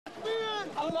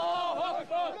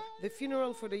The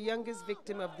funeral for the youngest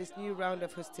victim of this new round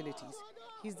of hostilities.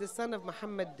 He's the son of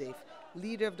Mohammed Deif,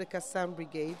 leader of the Qassam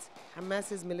Brigades,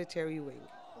 Hamas's military wing.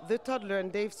 The toddler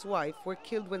and Deif's wife were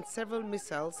killed when several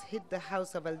missiles hit the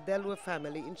house of Al-Dalwa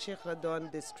family in Sheikh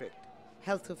Radwan district.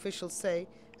 Health officials say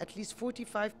at least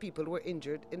 45 people were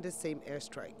injured in the same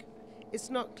airstrike. It's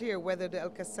not clear whether the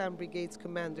Al-Qassam Brigade's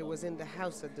commander was in the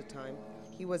house at the time.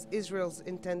 He was Israel's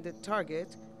intended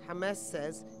target. Hamas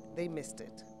says they missed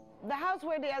it. The house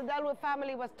where the Al-Dalwa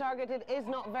family was targeted is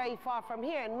not very far from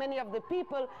here, and many of the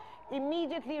people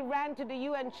immediately ran to the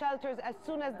UN shelters as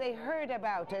soon as they heard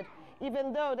about it,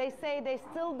 even though they say they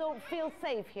still don't feel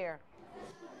safe here.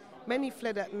 Many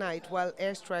fled at night while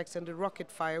airstrikes and the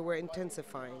rocket fire were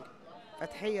intensifying.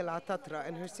 Fathia Al-Atatra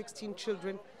and her 16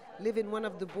 children live in one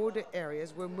of the border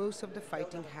areas where most of the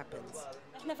fighting happens.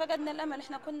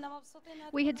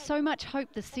 We had so much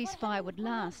hope the ceasefire would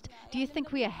last. Do you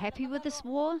think we are happy with this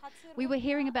war? We were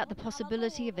hearing about the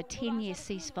possibility of a 10-year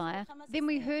ceasefire. Then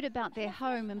we heard about their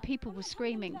home and people were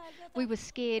screaming. We were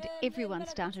scared. Everyone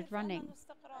started running.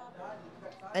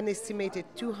 An estimated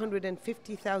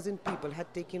 250,000 people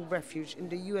had taken refuge in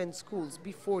the UN schools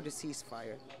before the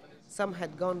ceasefire. Some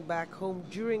had gone back home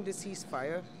during the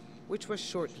ceasefire, which was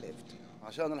short-lived.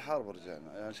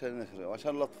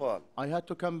 I had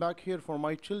to come back here for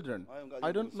my children.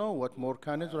 I don't know what more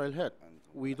can Israel hit.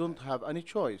 We don't have any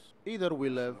choice. Either we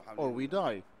live or we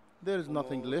die. There is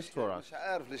nothing left for us.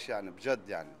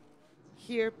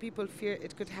 Here, people fear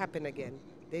it could happen again.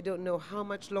 They don't know how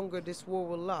much longer this war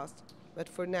will last, but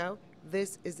for now,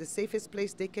 this is the safest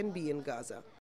place they can be in Gaza.